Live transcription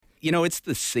it's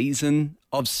the season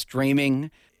of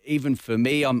streaming. Even for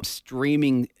me, I'm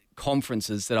streaming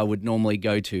conferences that I would normally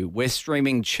go to. We're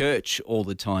streaming church all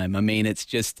the time. I mean, it's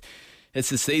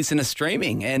the season of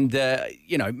streaming. And,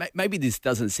 maybe this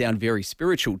doesn't sound very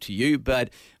spiritual to you, but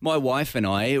my wife and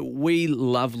I, we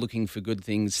love looking for good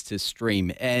things to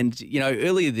stream. And,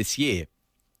 earlier this year,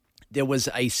 there was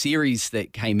a series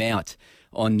that came out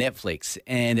on Netflix,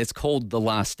 and it's called The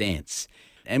Last Dance.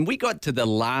 And we got to the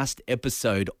last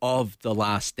episode of The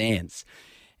Last Dance.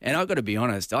 And I've got to be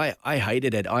honest, I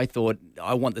hated it. I thought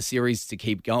I want the series to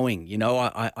keep going.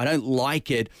 I don't like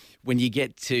it when you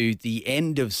get to the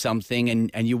end of something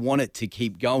and you want it to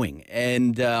keep going.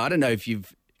 And I don't know if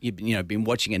you've been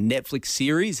watching a Netflix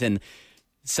series and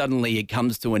suddenly it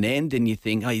comes to an end and you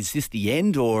think, oh, is this the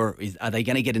end, or are they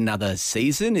going to get another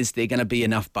season? Is there going to be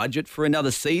enough budget for another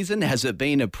season? Has it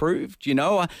been approved?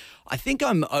 I think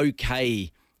I'm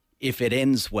okay if it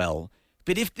ends well,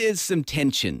 but if there's some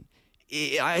tension,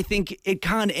 I think it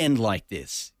can't end like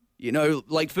this.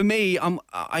 Like for me,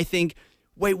 I think,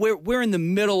 wait, we're in the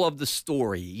middle of the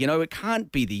story. It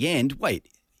can't be the end. Wait,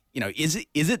 is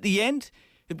it the end?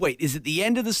 Wait, is it the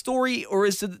end of the story, or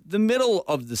is it the middle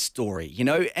of the story?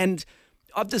 And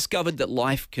I've discovered that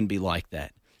life can be like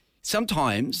that.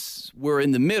 Sometimes we're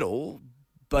in the middle,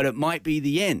 but it might be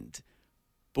the end.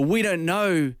 But we don't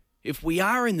know if we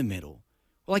are in the middle.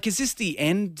 Like, is this the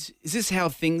end? Is this how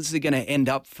things are going to end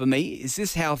up for me? Is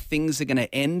this how things are going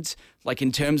to end, like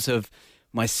in terms of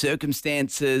my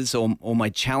circumstances or my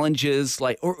challenges?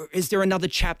 Like, or is there another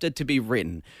chapter to be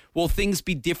written? Will things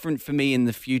be different for me in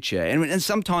the future? And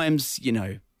sometimes,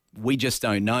 we just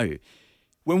don't know.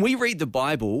 When we read the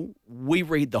Bible, we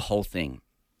read the whole thing.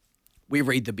 We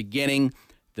read the beginning,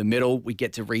 the middle, we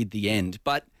get to read the end.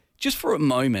 But just for a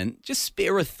moment, just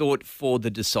spare a thought for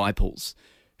the disciples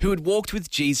who had walked with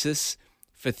Jesus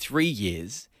for 3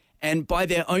 years and by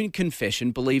their own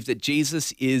confession believed that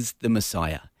Jesus is the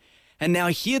Messiah. And now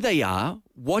here they are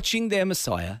watching their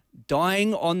Messiah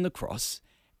dying on the cross,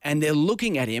 and they're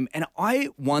looking at him. And I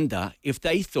wonder if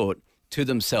they thought to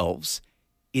themselves,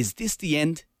 is this the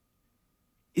end?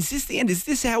 Is this the end? Is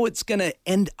this how it's going to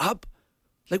end up?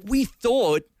 Like, we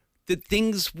thought that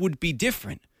things would be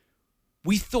different.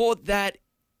 We thought that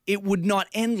it would not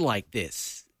end like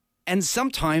this. And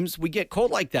sometimes we get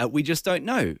caught like that. We just don't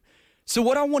know. So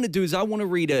what I want to do is I want to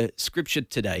read a scripture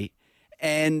today.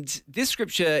 And this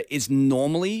scripture is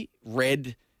normally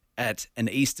read at an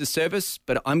Easter service,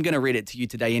 but I'm going to read it to you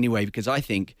today anyway, because I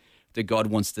think that God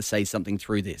wants to say something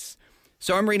through this.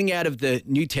 So I'm reading out of the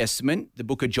New Testament, the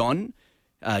book of John,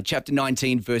 chapter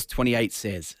 19, verse 28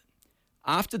 says,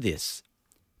 "After this,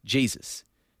 Jesus,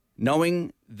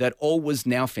 knowing that all was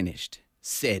now finished,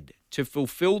 said, to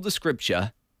fulfill the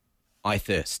scripture, I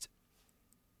thirst.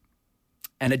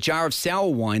 And a jar of sour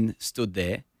wine stood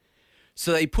there.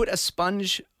 So they put a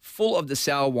sponge full of the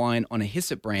sour wine on a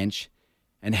hyssop branch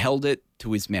and held it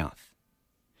to his mouth.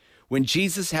 When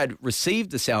Jesus had received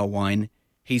the sour wine,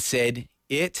 he said,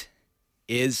 'It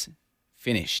is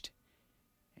finished.'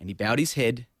 And he bowed his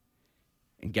head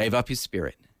and gave up his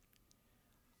spirit."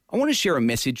 I want to share a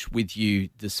message with you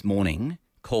this morning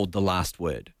called The Last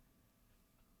Word.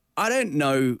 I don't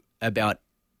know about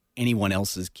anyone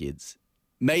else's kids.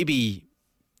 Maybe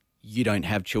you don't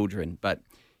have children, but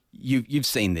you've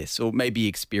seen this or maybe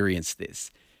experienced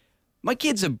this. My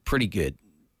kids are pretty good.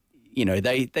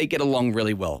 They get along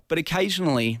really well, but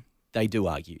occasionally they do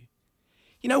argue.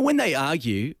 When they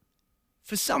argue,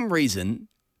 for some reason,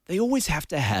 they always have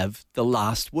to have the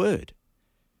last word.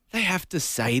 They have to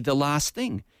say the last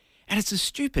thing. And it's a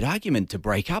stupid argument to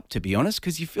break up, to be honest,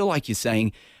 because you feel like you're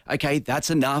saying, okay, that's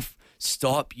enough.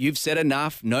 Stop. You've said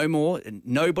enough. No more.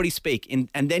 Nobody speak.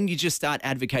 And then you just start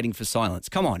advocating for silence.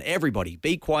 Come on, everybody,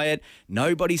 be quiet.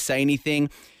 Nobody say anything.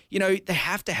 They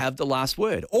have to have the last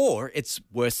word. Or it's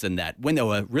worse than that. When they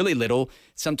were really little,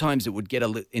 sometimes it would get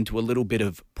into a little bit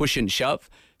of push and shove.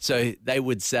 So they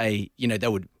would say, they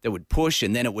would push,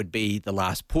 and then it would be the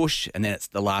last push, and then it's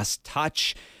the last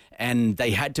touch. And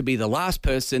they had to be the last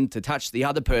person to touch the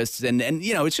other person. And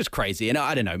it's just crazy. And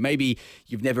I don't know, maybe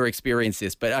you've never experienced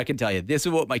this, but I can tell you, this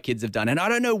is what my kids have done. And I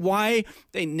don't know why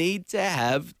they need to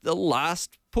have the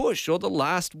last push or the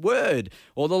last word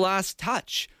or the last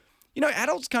touch.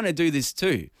 Adults kind of do this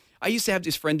too. I used to have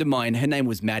this friend of mine, her name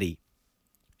was Maddie.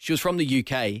 She was from the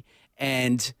UK,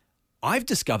 and I've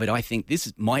discovered, I think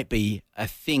this might be a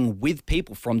thing with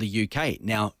people from the UK.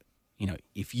 Now,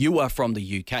 if you are from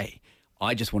the UK,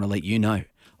 I just want to let you know,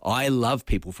 I love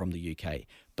people from the UK,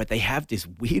 but they have this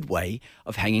weird way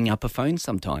of hanging up a phone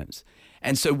sometimes.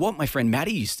 And so what my friend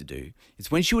Maddie used to do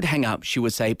is when she would hang up, she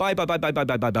would say, bye, bye, bye, bye, bye,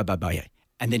 bye, bye, bye, bye, bye,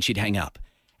 and then she'd hang up.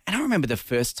 And I remember the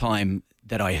first time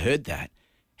that I heard that,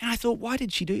 and I thought, why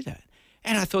did she do that?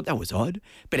 And I thought that was odd.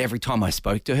 But every time I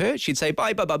spoke to her, she'd say,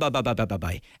 bye, bye, bye, bye, bye, bye, bye, bye,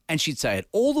 bye. And she'd say it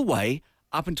all the way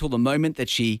up until the moment that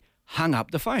she hung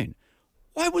up the phone.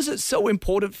 Why was it so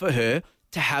important for her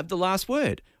to have the last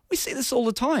word? We see this all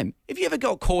the time. If you ever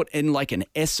got caught in like an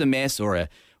SMS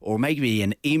or maybe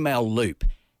an email loop,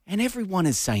 and everyone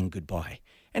is saying goodbye,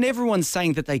 and everyone's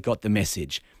saying that they got the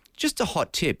message, just a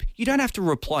hot tip, you don't have to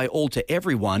reply all to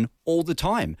everyone all the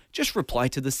time. Just reply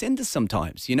to the sender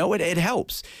sometimes. You know, it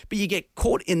helps. But you get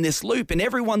caught in this loop and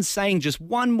everyone's saying just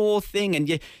one more thing and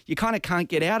you kind of can't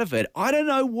get out of it. I don't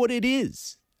know what it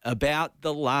is about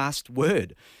the last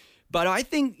word. But I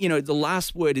think, the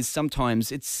last word is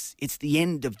sometimes it's the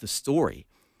end of the story.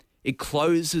 It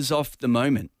closes off the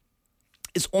moment.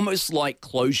 It's almost like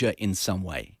closure in some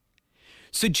way.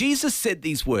 So Jesus said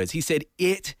these words. He said,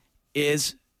 "It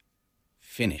is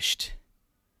finished."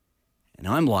 And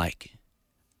I'm like,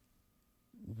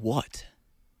 what?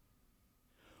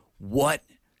 What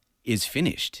is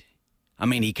finished? I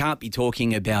mean, he can't be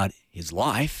talking about his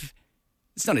life.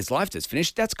 It's not his life that's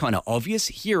finished. That's kind of obvious.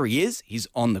 Here he is. He's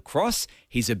on the cross.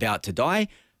 He's about to die.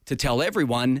 To tell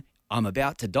everyone, I'm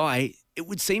about to die, it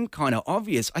would seem kind of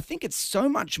obvious. I think it's so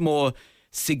much more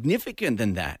significant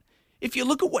than that. If you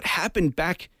look at what happened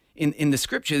back in the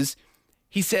scriptures,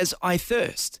 he says, "I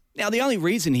thirst." Now, the only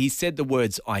reason he said the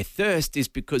words "I thirst" is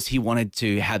because he wanted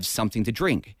to have something to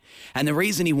drink. And the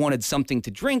reason he wanted something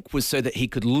to drink was so that he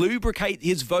could lubricate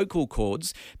his vocal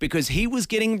cords, because he was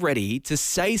getting ready to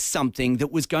say something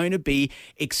that was going to be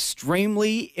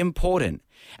extremely important.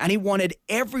 And he wanted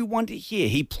everyone to hear.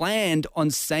 He planned on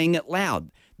saying it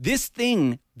loud. This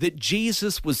thing that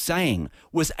Jesus was saying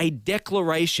was a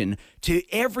declaration to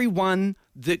everyone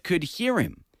that could hear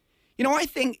him. I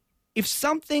think if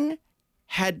something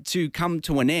had to come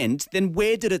to an end, then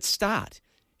where did it start?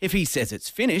 If he says it's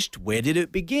finished, where did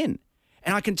it begin?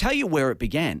 And I can tell you where it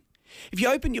began. If you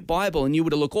open your Bible and you were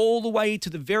to look all the way to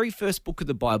the very first book of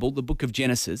the Bible, the book of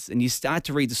Genesis, and you start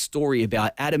to read the story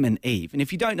about Adam and Eve, and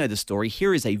if you don't know the story,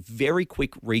 here is a very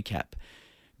quick recap.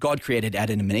 God created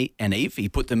Adam and Eve. He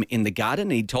put them in the garden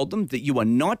and he told them that you are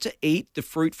not to eat the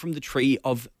fruit from the tree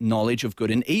of knowledge of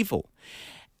good and evil.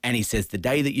 And he says, the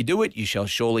day that you do it, you shall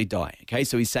surely die. Okay,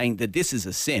 so he's saying that this is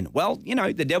a sin. Well,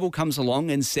 the devil comes along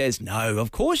and says, no,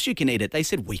 of course you can eat it. They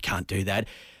said, we can't do that.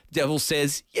 The devil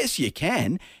says, yes, you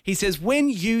can. He says, when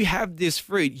you have this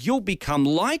fruit, you'll become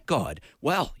like God.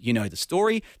 Well, you know the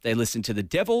story. They listen to the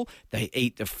devil. They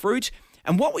eat the fruit.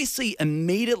 And what we see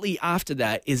immediately after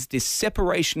that is this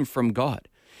separation from God.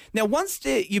 Now, once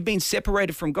you've been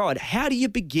separated from God, how do you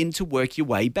begin to work your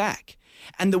way back?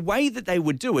 And the way that they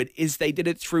would do it is they did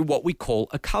it through what we call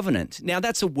a covenant. Now,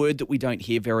 that's a word that we don't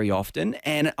hear very often,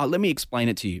 and let me explain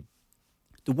it to you.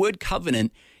 The word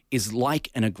covenant is like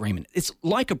an agreement. It's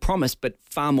like a promise, but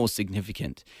far more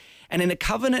significant. And in a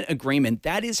covenant agreement,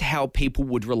 that is how people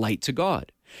would relate to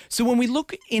God. So when we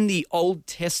look in the Old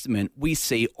Testament, we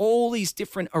see all these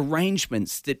different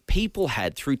arrangements that people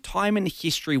had through time and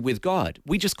history with God.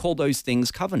 We just call those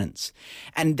things covenants.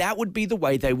 And that would be the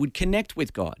way they would connect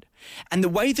with God. And the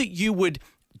way that you would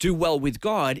do well with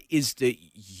God is that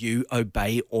you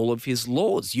obey all of his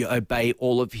laws. You obey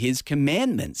all of his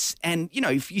commandments. And,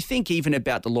 if you think even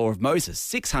about the law of Moses,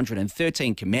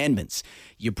 613 commandments,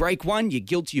 you break one, you're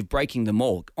guilty of breaking them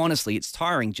all. Honestly, it's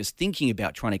tiring just thinking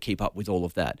about trying to keep up with all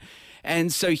of that.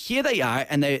 And so here they are,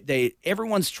 and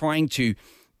everyone's trying to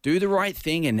do the right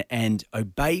thing and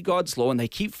obey God's law, and they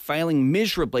keep failing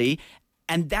miserably.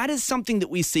 And that is something that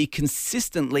we see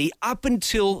consistently up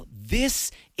until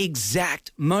this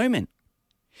exact moment.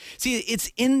 See, it's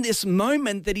in this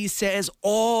moment that he says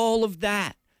all of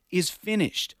that is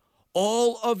finished.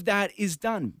 All of that is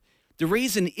done. The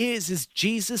reason is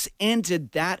Jesus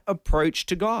entered that approach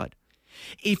to God.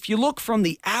 If you look from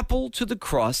the apple to the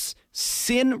cross,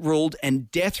 sin ruled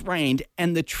and death reigned.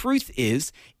 And the truth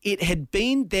is, it had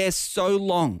been there so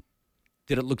long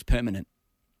that it looked permanent.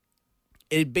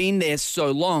 It had been there so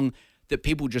long that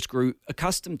people just grew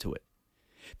accustomed to it.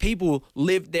 People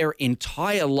lived their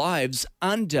entire lives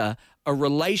under a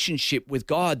relationship with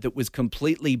God that was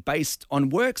completely based on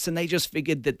works, and they just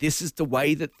figured that this is the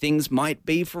way that things might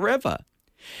be forever.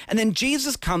 And then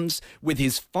Jesus comes with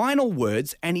his final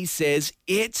words, and he says,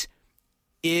 "It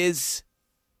is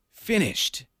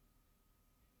finished."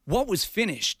 What was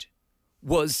finished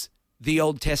was the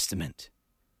Old Testament.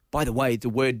 By the way, the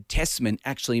word testament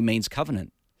actually means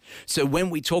covenant. So when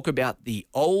we talk about the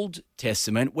Old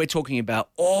Testament, we're talking about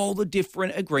all the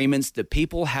different agreements that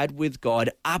people had with God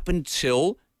up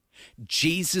until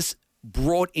Jesus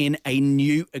brought in a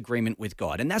new agreement with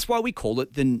God. And that's why we call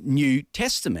it the New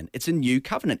Testament. It's a new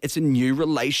covenant. It's a new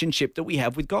relationship that we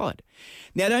have with God.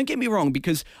 Now, don't get me wrong,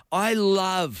 because I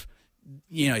love,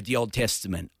 the Old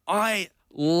Testament. I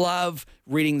love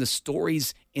reading the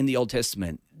stories in the Old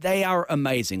Testament. They are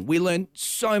amazing. We learn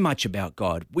so much about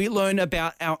God. We learn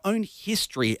about our own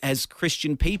history as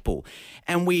Christian people,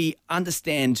 and we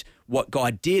understand what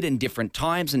God did in different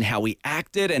times and how he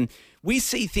acted. And we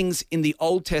see things in the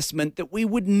Old Testament that we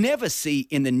would never see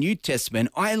in the New Testament.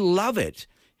 I love it.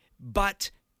 But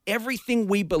everything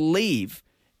we believe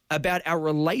about our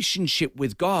relationship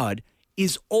with God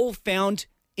is all found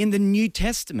in the New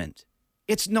Testament.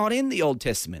 It's not in the Old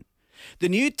Testament. The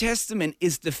New Testament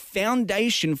is the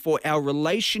foundation for our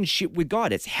relationship with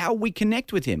God. It's how we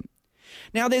connect with him.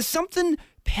 Now, there's something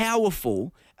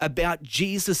powerful about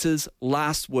Jesus's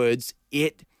last words,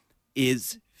 "It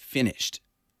is finished."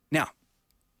 Now,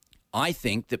 I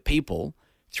think that people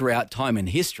throughout time and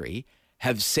history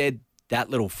have said that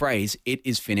little phrase, "It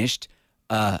is finished,"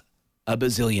 a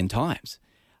bazillion times.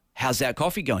 How's that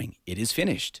coffee going? It is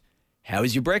finished. How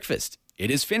is your breakfast? It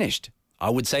is finished. I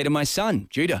would say to my son,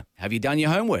 Judah, have you done your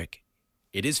homework?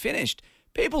 It is finished.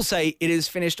 People say it is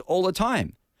finished all the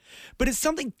time. But it's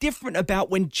something different about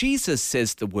when Jesus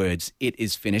says the words, "It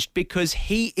is finished," because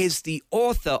he is the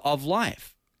author of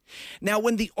life. Now,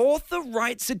 when the author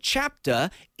writes a chapter,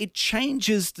 it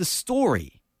changes the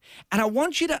story. And I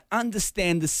want you to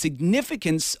understand the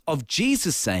significance of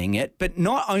Jesus saying it, but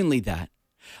not only that,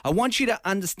 I want you to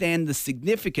understand the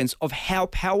significance of how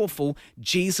powerful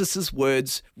Jesus'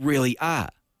 words really are.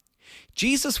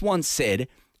 Jesus once said,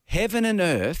 "Heaven and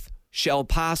earth shall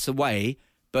pass away,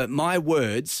 but my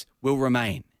words will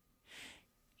remain."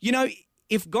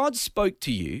 If God spoke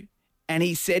to you and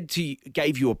he said to you,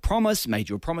 gave you a promise, made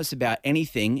you a promise about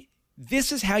anything,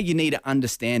 this is how you need to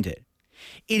understand it.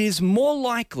 It is more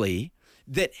likely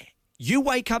that you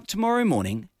wake up tomorrow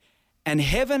morning and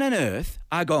heaven and earth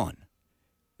are gone.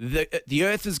 The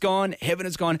earth is gone, heaven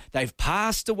is gone, they've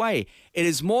passed away. It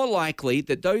is more likely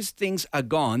that those things are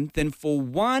gone than for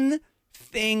one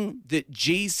thing that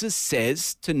Jesus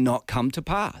says to not come to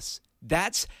pass.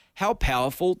 That's how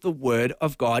powerful the word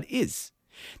of God is.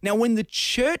 Now, when the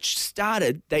church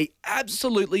started, they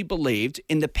absolutely believed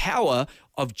in the power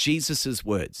of Jesus's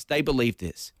words. They believed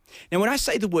this. Now, when I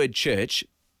say the word church,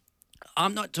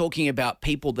 I'm not talking about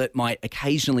people that might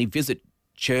occasionally visit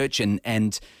church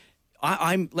and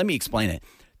let me explain it.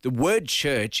 The word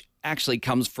church actually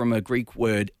comes from a Greek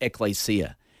word,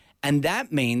 ekklesia, and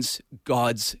that means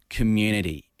God's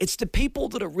community. It's the people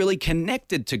that are really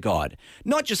connected to God,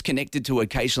 not just connected to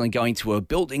occasionally going to a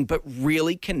building, but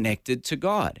really connected to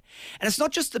God. And it's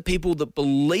not just the people that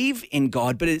believe in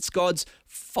God, but it's God's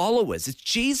followers. It's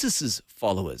Jesus's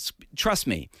followers. Trust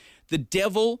me, the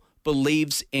devil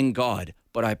believes in God,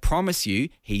 but I promise you,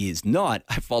 he is not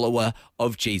a follower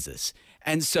of Jesus.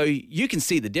 And so you can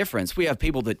see the difference. We have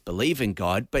people that believe in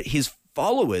God, but his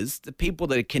followers, the people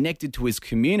that are connected to his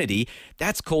community,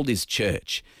 that's called his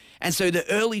church. And so the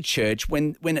early church,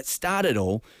 when it started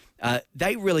all,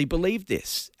 they really believed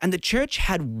this. And the church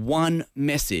had one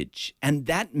message, and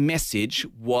that message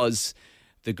was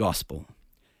the gospel.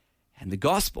 And the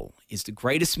gospel is the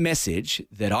greatest message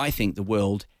that I think the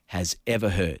world has ever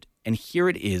heard. And here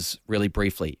it is really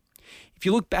briefly. If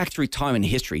you look back through time and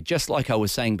history, just like I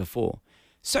was saying before,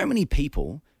 so many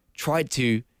people tried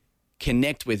to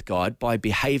connect with God by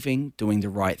behaving, doing the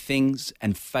right things,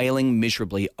 and failing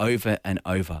miserably over and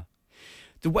over.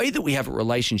 The way that we have a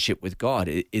relationship with God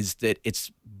is that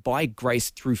it's by grace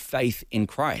through faith in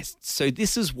Christ. So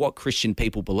this is what Christian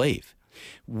people believe.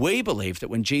 We believe that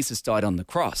when Jesus died on the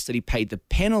cross, that he paid the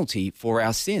penalty for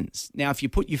our sins. Now, if you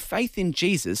put your faith in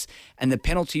Jesus and the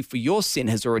penalty for your sin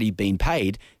has already been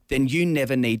paid, then you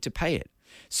never need to pay it.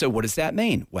 So what does that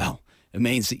mean? Well, it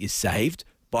means that you're saved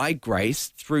by grace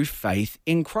through faith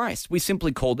in Christ. We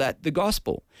simply call that the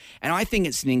gospel. And I think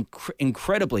it's an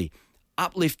incredibly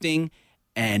uplifting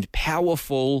and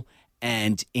powerful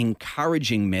and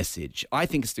encouraging message. I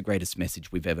think it's the greatest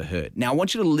message we've ever heard. Now, I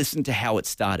want you to listen to how it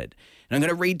started. And I'm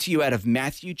going to read to you out of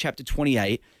Matthew chapter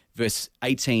 28, verse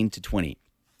 18 to 20.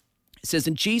 It says,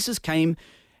 "And Jesus came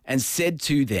and said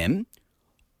to them,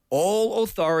 'All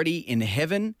authority in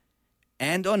heaven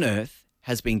and on earth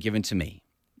has been given to me.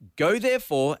 Go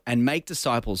therefore and make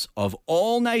disciples of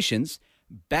all nations,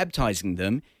 baptizing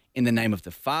them in the name of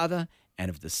the Father and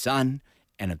of the Son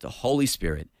and of the Holy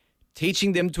Spirit,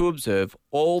 teaching them to observe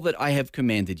all that I have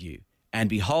commanded you. And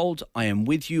behold, I am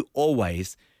with you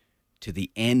always to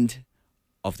the end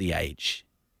of the age.'"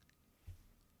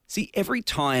 See, every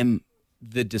time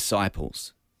the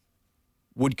disciples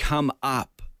would come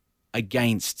up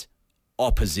against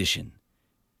opposition.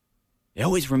 They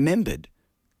always remembered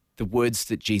the words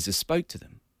that Jesus spoke to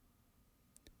them.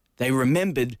 They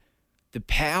remembered the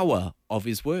power of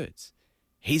his words.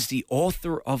 He's the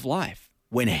author of life.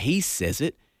 When he says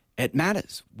it, it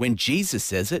matters. When Jesus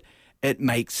says it, it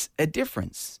makes a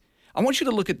difference. I want you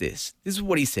to look at this. This is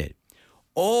what he said.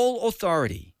 All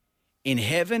authority in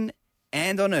heaven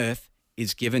and on earth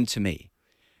is given to me.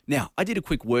 Now, I did a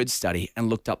quick word study and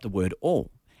looked up the word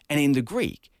all. And in the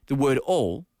Greek, the word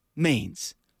all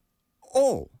means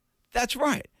all. That's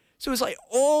right. So it's like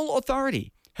all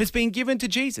authority has been given to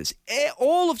Jesus.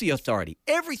 All of the authority,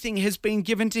 everything has been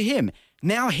given to him.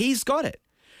 Now he's got it.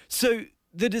 So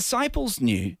the disciples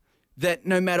knew that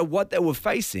no matter what they were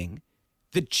facing,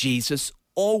 that Jesus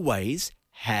always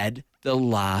had the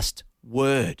last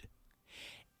word.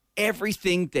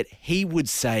 Everything that he would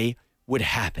say would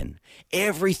happen.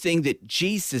 Everything that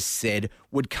Jesus said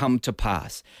would come to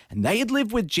pass. And they had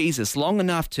lived with Jesus long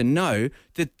enough to know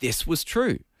that this was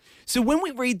true. So when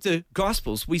we read the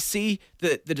Gospels, we see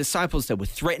that the disciples that were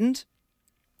threatened,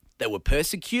 they were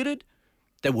persecuted,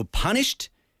 they were punished,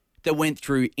 they went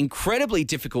through incredibly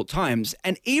difficult times.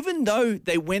 And even though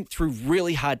they went through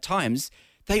really hard times,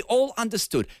 they all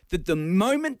understood that the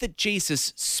moment that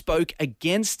Jesus spoke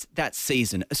against that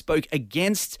season, spoke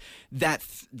against that,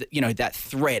 that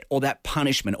threat or that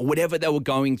punishment or whatever they were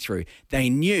going through, they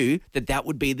knew that that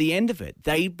would be the end of it.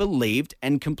 They believed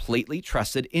and completely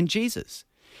trusted in Jesus.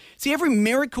 See, every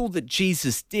miracle that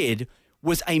Jesus did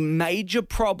was a major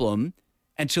problem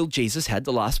until Jesus had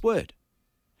the last word.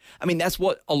 I mean, that's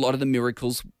what a lot of the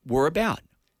miracles were about.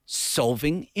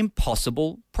 Solving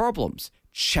impossible problems,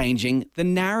 changing the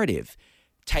narrative,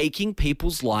 taking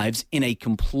people's lives in a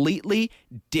completely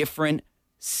different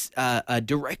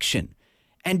direction.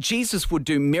 And Jesus would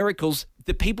do miracles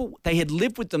that people, they had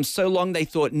lived with them so long they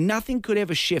thought nothing could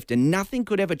ever shift and nothing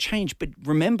could ever change. But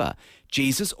remember,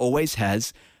 Jesus always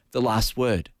has the last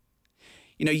word.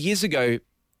 You know, years ago,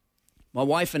 my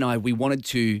wife and I, we wanted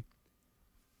to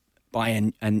buy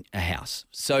a house.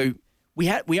 So we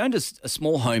owned a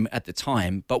small home at the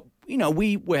time, but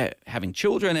we were having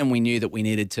children and we knew that we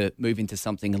needed to move into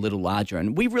something a little larger.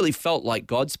 And we really felt like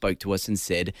God spoke to us and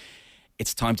said,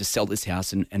 it's time to sell this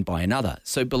house and buy another.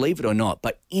 So believe it or not,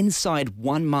 but inside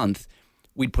 1 month,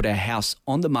 we'd put our house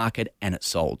on the market and it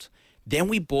sold. Then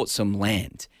we bought some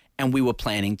land and we were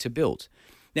planning to build.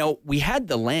 Now, we had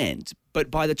the land, but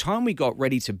by the time we got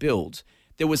ready to build,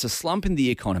 there was a slump in the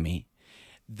economy.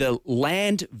 The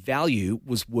land value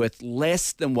was worth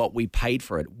less than what we paid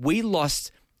for it. We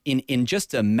lost, in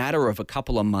just a matter of a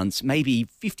couple of months, maybe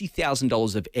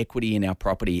 $50,000 of equity in our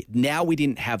property. Now we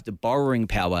didn't have the borrowing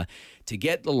power to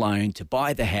get the loan to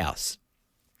buy the house.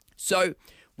 So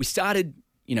we started,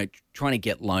 trying to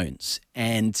get loans.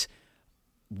 And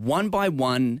one by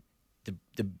one,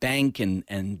 the bank and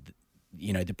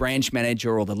the branch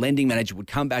manager or the lending manager would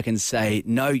come back and say,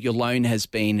 no, your loan has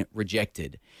been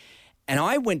rejected. And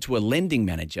I went to a lending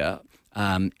manager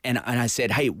and I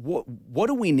said, hey, what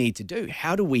do we need to do?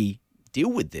 How do we deal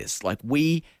with this? Like,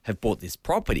 we have bought this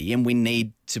property and we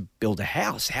need to build a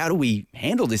house. How do we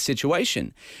handle this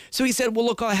situation? So he said, well,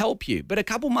 look, I'll help you. But a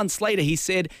couple months later, he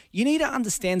said, you need to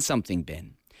understand something,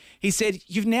 Ben. He said,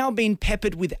 you've now been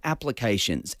peppered with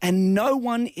applications and no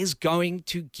one is going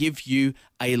to give you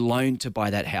a loan to buy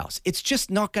that house. It's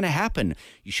just not going to happen.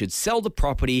 You should sell the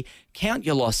property, count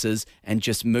your losses, and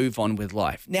just move on with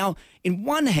life. Now, in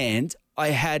one hand, I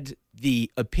had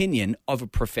the opinion of a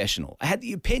professional. I had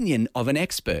the opinion of an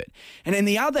expert. And in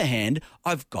the other hand,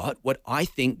 I've got what I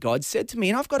think God said to me,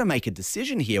 and I've got to make a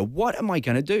decision here. What am I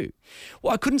going to do?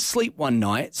 Well, I couldn't sleep one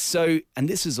night. So, and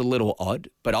this is a little odd,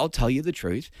 but I'll tell you the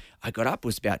truth. I got up, it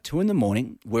was about 2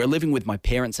 a.m. We were living with my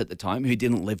parents at the time who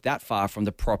didn't live that far from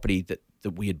the property that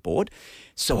we had bought.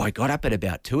 So I got up at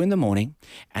about 2 a.m.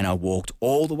 and I walked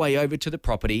all the way over to the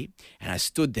property and I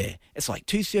stood there. It's like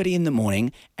 2:30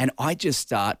 a.m. and I just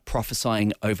start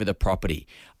prophesying over the property.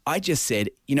 I just said,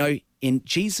 in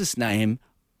Jesus' name,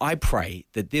 I pray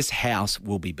that this house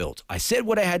will be built. I said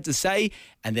what I had to say,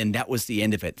 and then that was the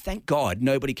end of it. Thank God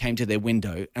nobody came to their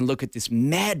window and looked at this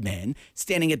madman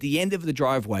standing at the end of the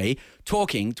driveway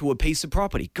talking to a piece of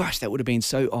property. Gosh, that would have been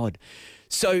so odd.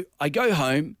 So I go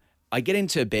home, I get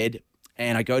into bed,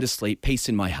 and I go to sleep, peace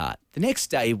in my heart. The next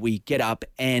day, we get up,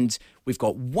 and we've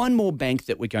got one more bank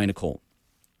that we're going to call.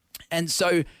 And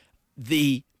so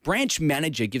the branch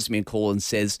manager gives me a call and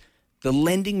says, the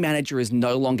lending manager is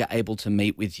no longer able to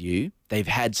meet with you. They've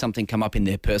had something come up in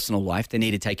their personal life. They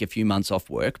need to take a few months off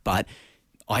work, but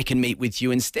I can meet with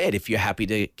you instead if you're happy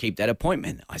to keep that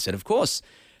appointment. I said, of course.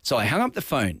 So I hung up the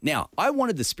phone. Now, I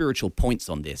wanted the spiritual points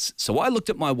on this. So I looked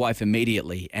at my wife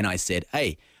immediately and I said,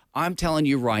 hey, I'm telling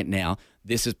you right now,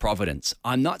 this is providence.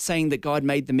 I'm not saying that God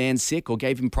made the man sick or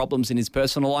gave him problems in his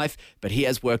personal life, but he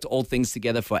has worked all things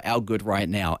together for our good right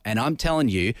now. And I'm telling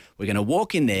you, we're going to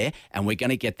walk in there and we're going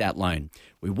to get that loan.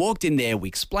 We walked in there, we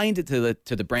explained it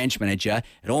to the branch manager.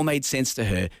 It all made sense to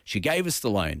her. She gave us the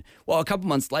loan. Well, a couple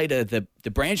months later,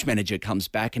 the branch manager comes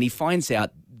back and he finds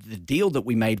out the deal that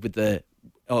we made with the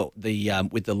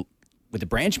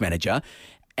branch manager,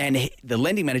 and the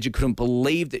lending manager couldn't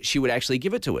believe that she would actually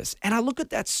give it to us. And I look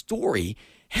at that story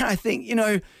and I think,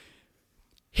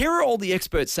 here are all the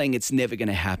experts saying it's never going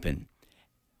to happen.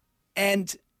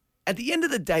 And at the end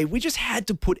of the day, we just had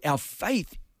to put our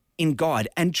faith in God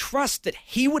and trust that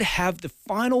he would have the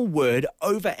final word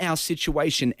over our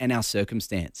situation and our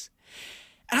circumstance.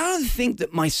 And I don't think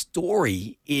that my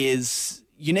story is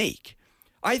unique.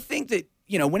 I think that,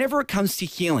 whenever it comes to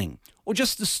healing or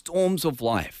just the storms of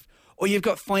life, or you've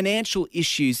got financial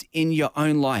issues in your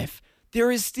own life, there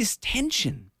is this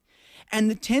tension. And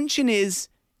the tension is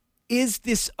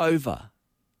this over?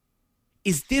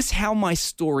 Is this how my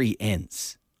story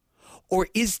ends? Or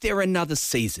is there another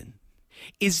season?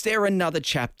 Is there another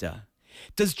chapter?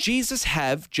 Does Jesus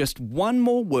have just one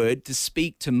more word to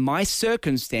speak to my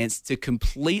circumstance to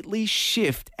completely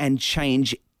shift and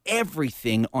change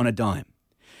everything on a dime?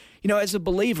 As a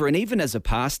believer and even as a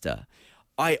pastor,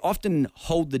 I often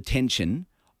hold the tension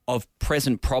of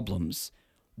present problems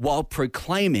while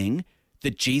proclaiming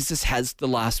that Jesus has the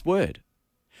last word.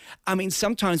 I mean,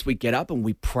 sometimes we get up and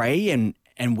we pray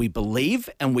and we believe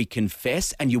and we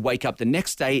confess, and you wake up the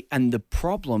next day and the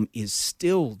problem is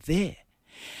still there.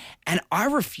 And I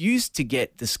refuse to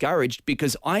get discouraged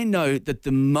because I know that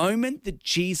the moment that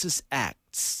Jesus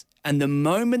acts and the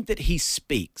moment that he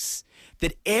speaks,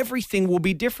 that everything will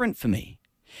be different for me.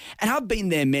 And I've been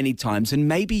there many times, and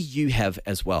maybe you have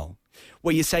as well,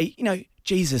 where you say,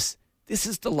 Jesus, this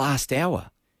is the last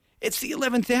hour. It's the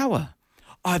 11th hour.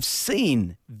 I've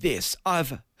seen this.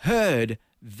 I've heard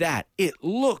that. It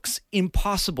looks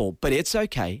impossible, but it's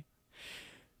okay.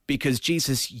 Because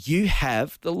Jesus, you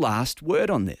have the last word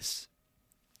on this.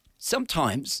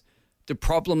 Sometimes the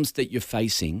problems that you're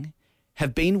facing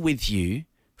have been with you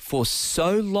for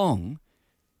so long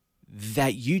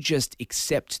that you just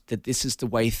accept that this is the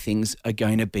way things are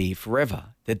going to be forever,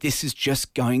 that this is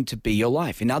just going to be your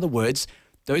life. In other words,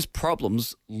 those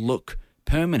problems look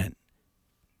permanent.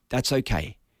 That's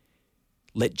okay.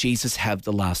 Let Jesus have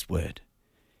the last word.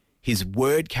 His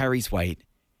word carries weight,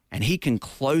 and he can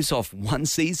close off one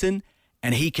season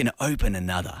and he can open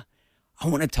another. I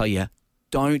want to tell you,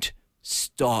 don't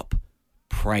stop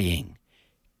praying.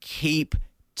 Keep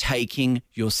taking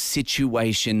your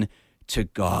situation to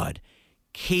God.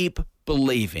 Keep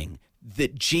believing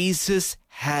that Jesus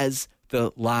has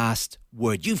the last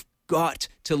word. You've got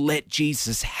to let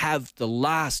Jesus have the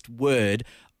last word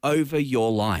over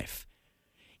your life.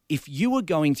 If you are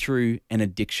going through an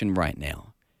addiction right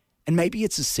now, and maybe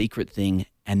it's a secret thing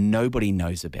and nobody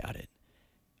knows about it,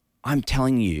 I'm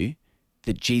telling you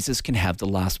that Jesus can have the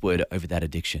last word over that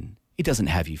addiction. He doesn't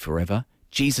have you forever.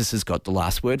 Jesus has got the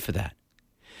last word for that.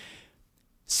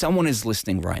 Someone is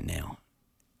listening right now,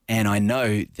 and I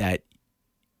know that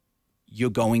you're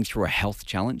going through a health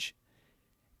challenge,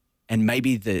 and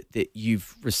maybe that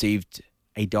you've received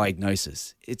a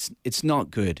diagnosis. It's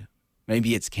not good.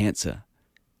 Maybe it's cancer.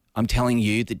 I'm telling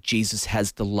you that Jesus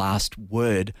has the last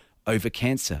word over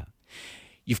cancer.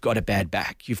 You've got a bad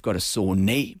back. You've got a sore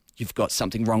knee. You've got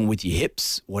something wrong with your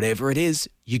hips. Whatever it is,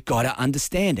 you got to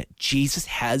understand it. Jesus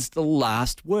has the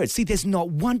last word. See, there's not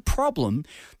one problem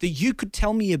that you could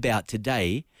tell me about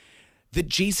today that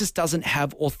Jesus doesn't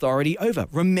have authority over.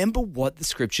 Remember what the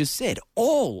scriptures said.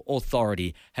 All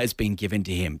authority has been given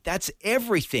to him. That's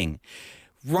everything.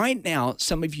 Right now,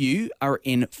 some of you are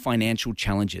in financial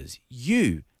challenges.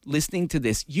 You, listening to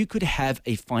this, you could have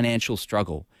a financial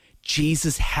struggle.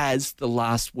 Jesus has the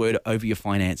last word over your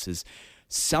finances.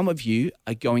 Some of you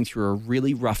are going through a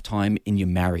really rough time in your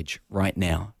marriage right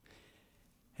now.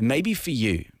 And maybe for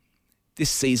you, this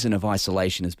season of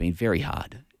isolation has been very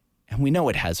hard. And we know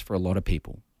it has for a lot of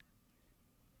people.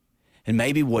 And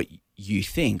maybe what you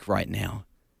think right now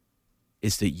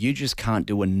is that you just can't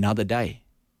do another day,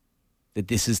 that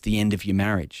this is the end of your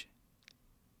marriage.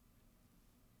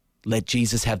 Let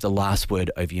Jesus have the last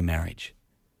word over your marriage.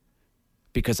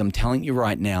 Because I'm telling you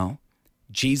right now,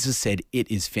 Jesus said it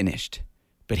is finished,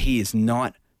 but he is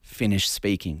not finished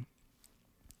speaking.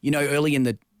 Early in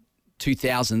the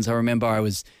 2000s, I remember I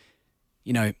was,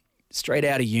 straight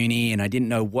out of uni and I didn't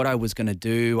know what I was going to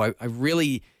do. I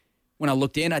really, when I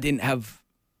looked in, I didn't have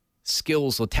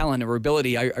skills or talent or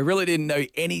ability. I really didn't know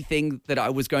anything that I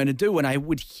was going to do. And I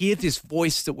would hear this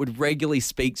voice that would regularly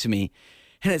speak to me.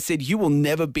 And it said, you will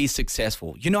never be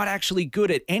successful. You're not actually good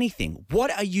at anything.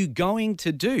 What are you going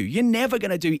to do? You're never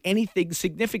going to do anything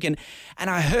significant. And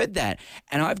I heard that.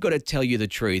 And I've got to tell you the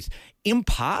truth. In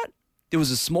part, there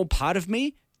was a small part of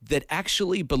me that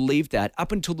actually believed that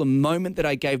up until the moment that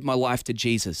I gave my life to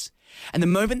Jesus. And the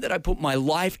moment that I put my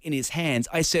life in his hands,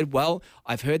 I said, well,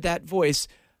 I've heard that voice,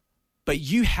 but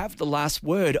you have the last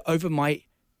word over my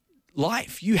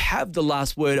life. You have the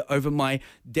last word over my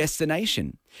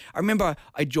destination. I remember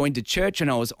I joined a church and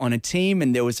I was on a team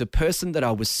and there was a person that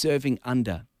I was serving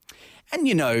under. And,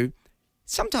 you know,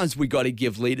 sometimes we got to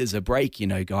give leaders a break, you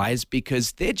know, guys,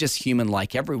 because they're just human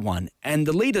like everyone. And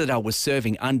the leader that I was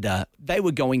serving under, they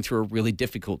were going through a really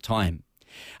difficult time.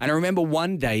 And I remember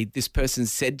one day this person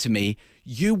said to me,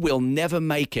 you will never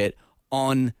make it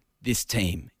on this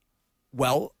team.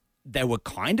 Well, they were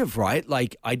kind of right.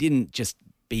 Like, I didn't just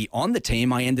be on the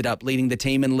team. I ended up leading the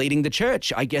team and leading the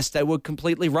church. I guess they were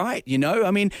completely right, you know?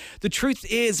 I mean, the truth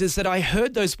is that I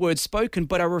heard those words spoken,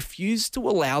 but I refused to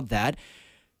allow that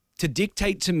to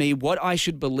dictate to me what I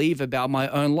should believe about my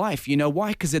own life. You know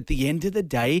why? Because at the end of the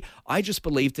day, I just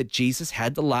believed that Jesus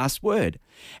had the last word.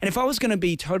 And if I was going to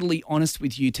be totally honest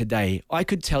with you today, I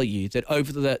could tell you that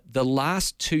over the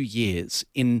last 2 years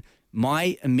in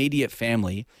my immediate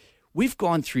family, we've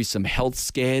gone through some health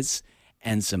scares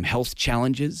and some health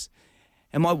challenges.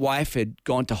 And my wife had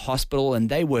gone to hospital and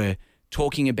they were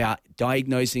talking about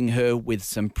diagnosing her with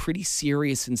some pretty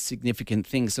serious and significant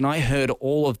things. And I heard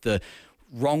all of the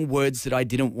wrong words that I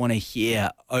didn't want to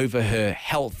hear over her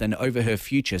health and over her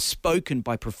future, spoken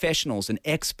by professionals and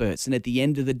experts. And at the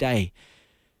end of the day,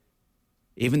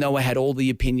 even though I had all the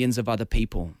opinions of other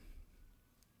people,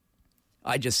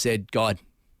 I just said, God,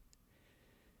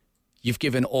 you've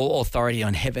given all authority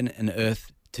on heaven and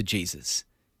earth to Jesus.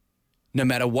 No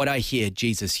matter what I hear,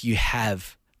 Jesus, you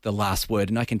have the last word.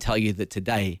 And I can tell you that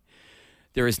today,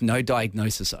 there is no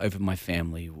diagnosis over my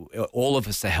family. All of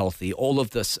us are healthy. All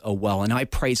of us are well. And I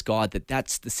praise God that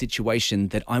that's the situation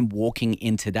that I'm walking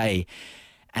in today.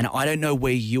 And I don't know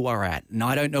where you are at, and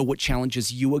I don't know what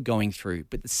challenges you are going through,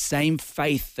 but the same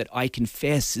faith that I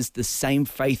confess is the same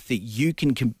faith that you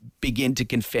can begin to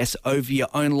confess over your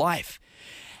own life.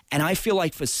 And I feel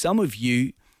like for some of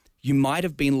you, you might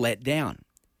have been let down.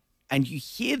 And you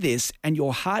hear this and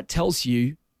your heart tells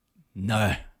you,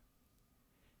 no.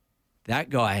 That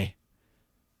guy,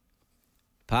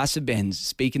 Pastor Ben's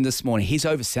speaking this morning, he's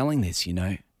overselling this, you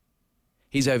know.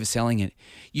 He's overselling it.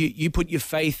 You put your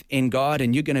faith in God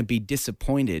and you're going to be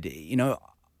disappointed. You know,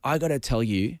 I got to tell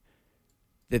you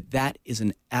that is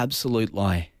an absolute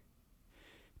lie.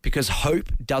 Because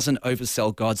hope doesn't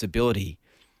oversell God's ability.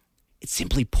 It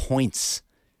simply points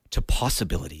to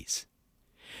possibilities.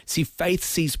 See, faith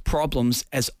sees problems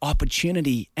as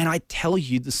opportunity. And I tell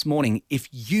you this morning, if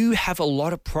you have a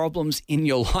lot of problems in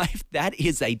your life, that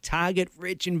is a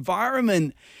target-rich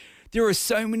environment. There are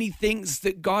so many things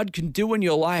that God can do in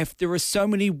your life. There are so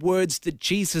many words that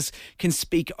Jesus can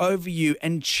speak over you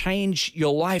and change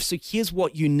your life. So here's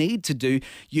what you need to do.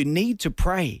 You need to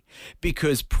pray,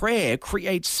 because prayer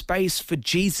creates space for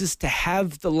Jesus to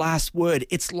have the last word.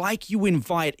 It's like you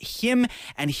invite him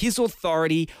and his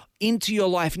authority into your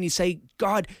life and you say,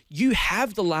 God, you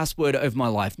have the last word over my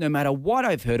life, no matter what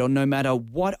I've heard or no matter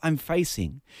what I'm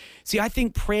facing. See, I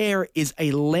think prayer is a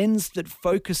lens that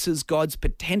focuses God's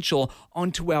potential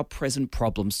onto our present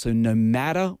problems. So no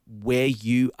matter where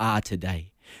you are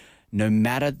today, no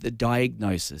matter the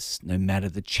diagnosis, no matter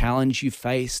the challenge you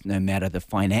face, no matter the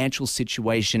financial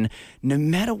situation, no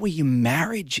matter where your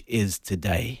marriage is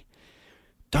today,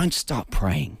 don't stop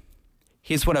praying.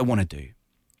 Here's what I want to do.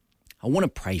 I want to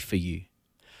pray for you.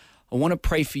 I want to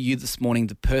pray for you this morning,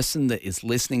 the person that is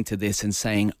listening to this and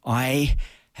saying, I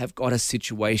have got a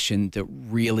situation that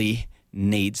really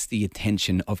needs the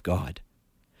attention of God.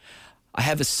 I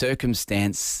have a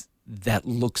circumstance that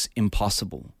looks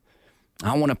impossible.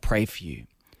 I want to pray for you.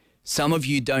 Some of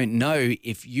you don't know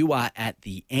if you are at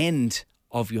the end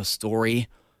of your story,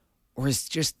 or is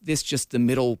this just the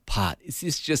middle part? Is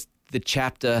this just the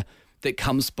chapter that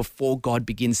comes before God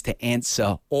begins to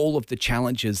answer all of the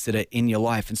challenges that are in your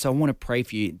life? And so I want to pray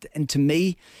for you. And to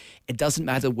me, it doesn't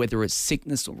matter whether it's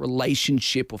sickness or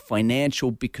relationship or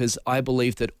financial, because I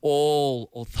believe that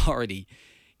all authority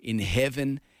in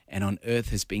heaven and on earth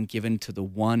has been given to the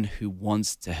one who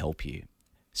wants to help you.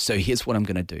 So here's what I'm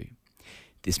going to do.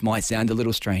 This might sound a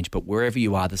little strange, but wherever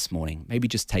you are this morning, maybe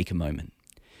just take a moment.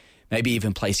 Maybe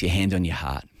even place your hand on your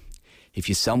heart. If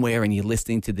you're somewhere and you're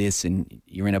listening to this and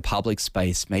you're in a public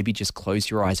space, maybe just close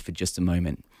your eyes for just a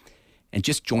moment And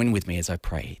just join with me as I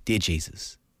pray. Dear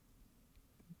Jesus,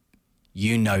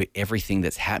 you know everything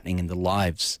that's happening in the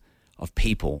lives of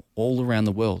people all around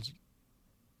the world.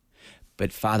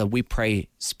 But Father, we pray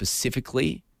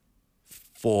specifically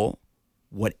for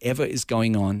whatever is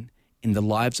going on in the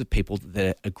lives of people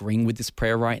that are agreeing with this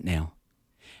prayer right now.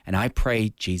 And I pray,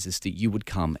 Jesus, that you would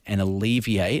come and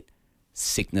alleviate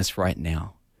sickness right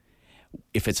now.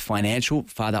 If it's financial,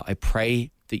 Father, I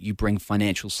pray that you bring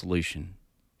financial solution.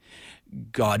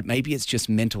 God, maybe it's just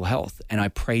mental health, and I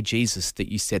pray, Jesus,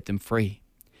 that you set them free.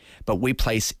 But we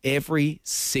place every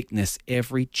sickness,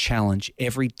 every challenge,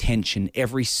 every tension,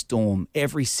 every storm,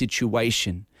 every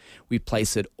situation, we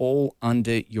place it all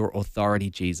under your authority,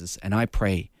 Jesus. And I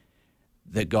pray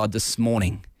that, God, this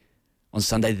morning, on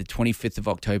Sunday, the 25th of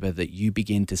October, that you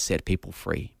begin to set people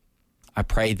free. I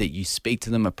pray that you speak to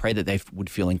them. I pray that they would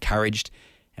feel encouraged.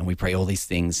 And we pray all these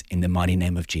things in the mighty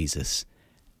name of Jesus.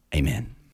 Amen.